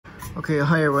Okay,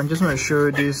 hi everyone, just want to show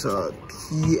you this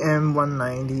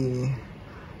TM190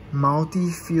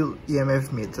 multi-field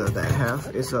EMF meter that I have.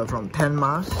 It's from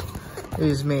Tenmars. It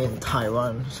is made in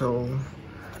Taiwan, so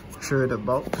I'll show you the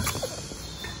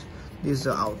box. This is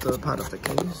the outer part of the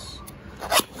case.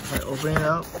 If I open it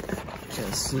up, you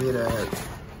can see that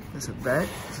there's a bag.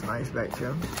 It's a nice bag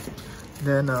here.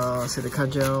 Then silica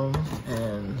gel,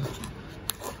 and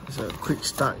there's a quick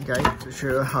start guide to show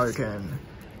you how you can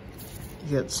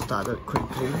get started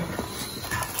quickly.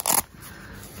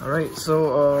 Alright,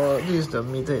 so this is the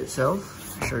meter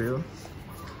itself. I'll show you.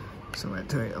 So I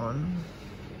turn it on.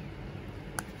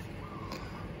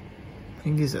 I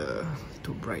think it's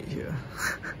too bright here.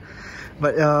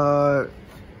 But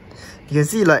you can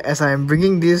see, like, as I'm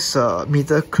bringing this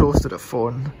meter close to the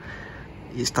phone,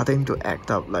 it's starting to act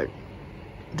up. Like,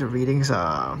 the readings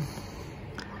are,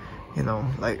 you know,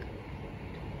 like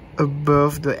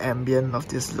above the ambient of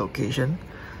this location.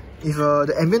 If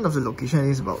the ambient of the location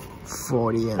is about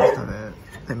 40 and stuff like that,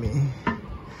 let me,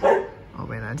 oh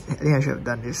man, I think I should have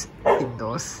done this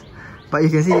indoors. But you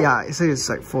can see, yeah, so it's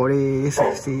like 40,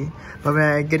 60, but when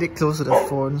I get it close to the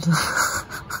phone,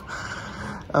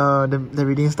 the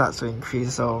reading starts to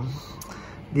increase. So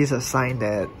this is a sign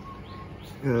that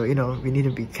you know, we need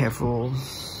to be careful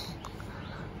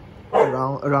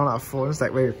around our phones,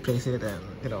 like where we place it, and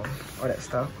you know, all that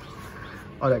stuff,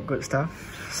 all that good stuff.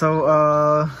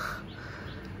 So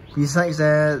besides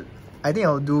that, I think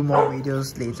I'll do more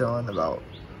videos later on about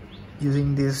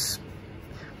using this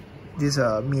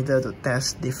meter to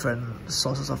test different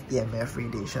sources of EMF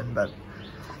radiation. But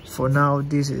for now,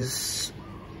 this is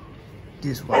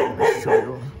what I'm going to show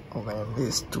you. Oh man,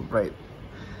 this is too bright.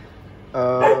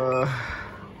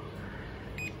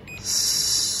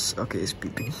 Okay, it's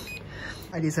beeping.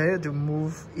 I decided to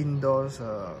move indoors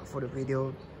for the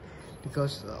video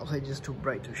because outside is just too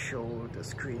bright to show the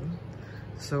screen.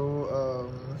 So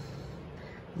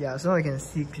yeah, so now I can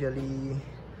see clearly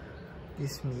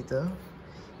this meter.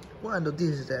 What I noticed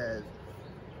is that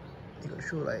it will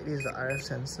show like this is the RF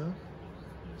sensor.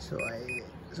 So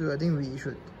I think we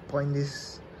should point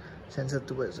this sensor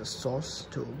towards the source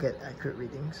to get accurate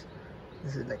readings.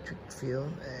 This is electric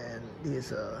field, and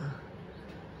this is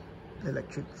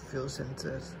electric field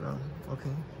sensor as well.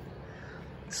 Okay.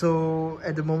 So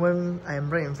at the moment, I am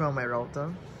right in front of my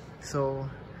router. So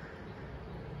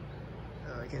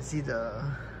you can see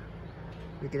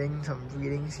we're getting some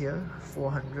readings here,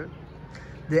 400.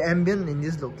 The ambient in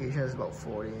this location is about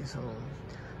 40, so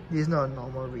this is not a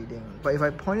normal reading. But if I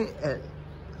point it at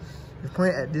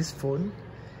this phone,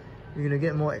 you're gonna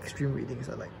get more extreme readings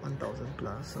at like 1000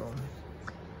 plus. So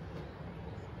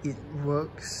it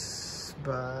works,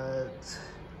 but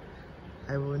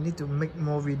I will need to make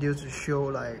more videos to show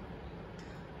like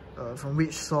from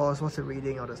which source, what's the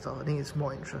reading, all the stuff. I think it's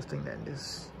more interesting than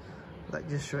this, like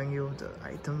just showing you the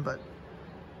item. But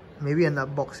maybe an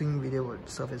unboxing video would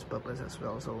serve its purpose as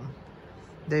well. So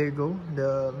there you go,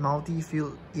 the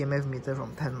multi-field EMF meter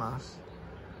from Tenmars.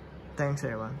 Thanks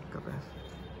everyone, God bless.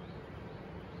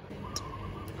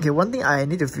 Okay, one thing I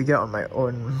need to figure out on my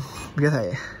own,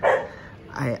 because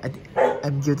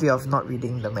I'm guilty of not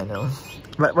reading the manual.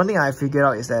 But one thing I figured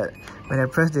out is that when I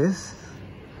press this,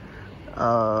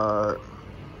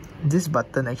 this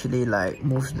button actually like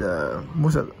moves the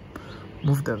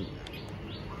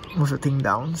thing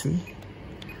down. See?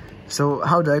 So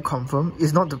how do I confirm?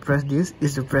 It's not to press this,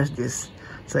 it's to press this.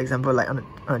 So example, like I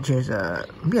want to change the,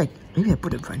 maybe I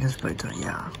put the brightness brighter.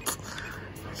 Yeah.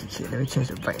 Okay, let me change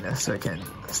the brightness so I can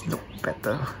look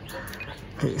better.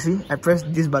 Okay, see, I press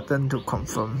this button to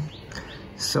confirm.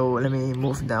 So let me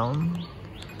move down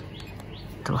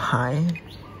to high.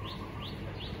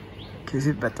 Okay, is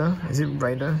it better? Is it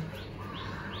brighter?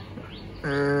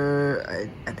 I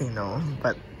think no,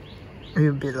 but maybe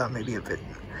a bit lah, maybe a bit.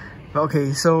 But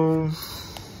okay, so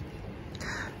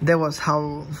that was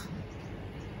how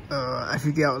I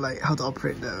figured out like how to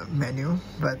operate the menu.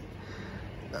 But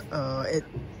in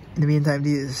the meantime,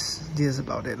 this is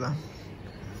about it lah.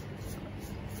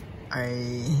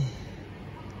 I